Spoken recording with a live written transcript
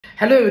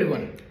Hello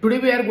everyone. Today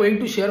we are going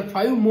to share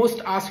 5 most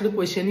asked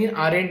questions in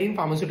R&D in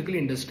pharmaceutical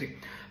industry.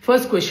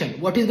 First question,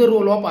 what is the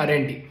role of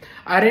R&D?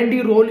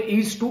 R&D role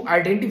is to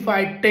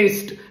identify,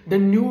 test the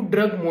new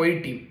drug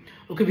moiety,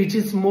 which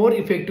is more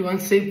effective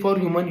and safe for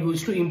human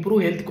use to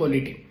improve health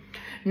quality.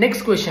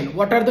 Next question,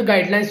 what are the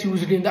guidelines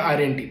used in the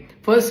R&D?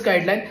 First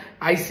guideline,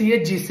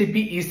 ICH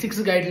GCP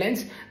E6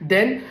 guidelines,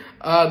 then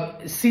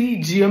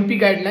CGMP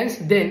guidelines,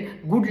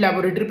 then good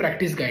laboratory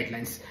practice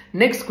guidelines.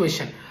 Next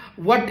question,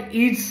 what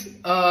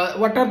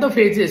are the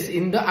phases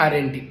in the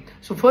R&D?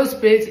 So first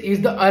phase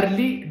is the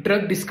early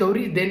drug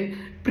discovery, then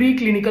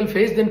preclinical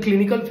phase, then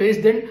clinical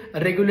phase, then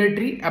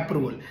regulatory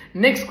approval.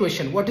 Next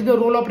question, what is the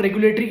role of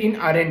regulatory in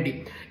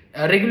R&D?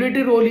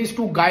 Regulatory role is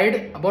to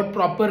guide about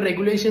proper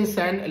regulations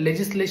and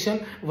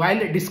legislation while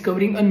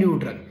discovering a new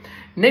drug.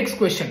 Next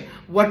question,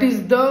 what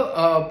is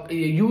the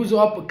use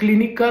of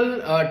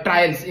clinical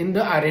trials in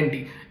the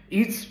R&D?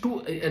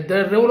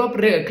 The role of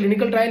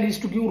clinical trial is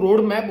to give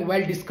roadmap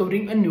while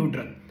discovering a new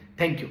drug.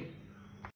 Thank you.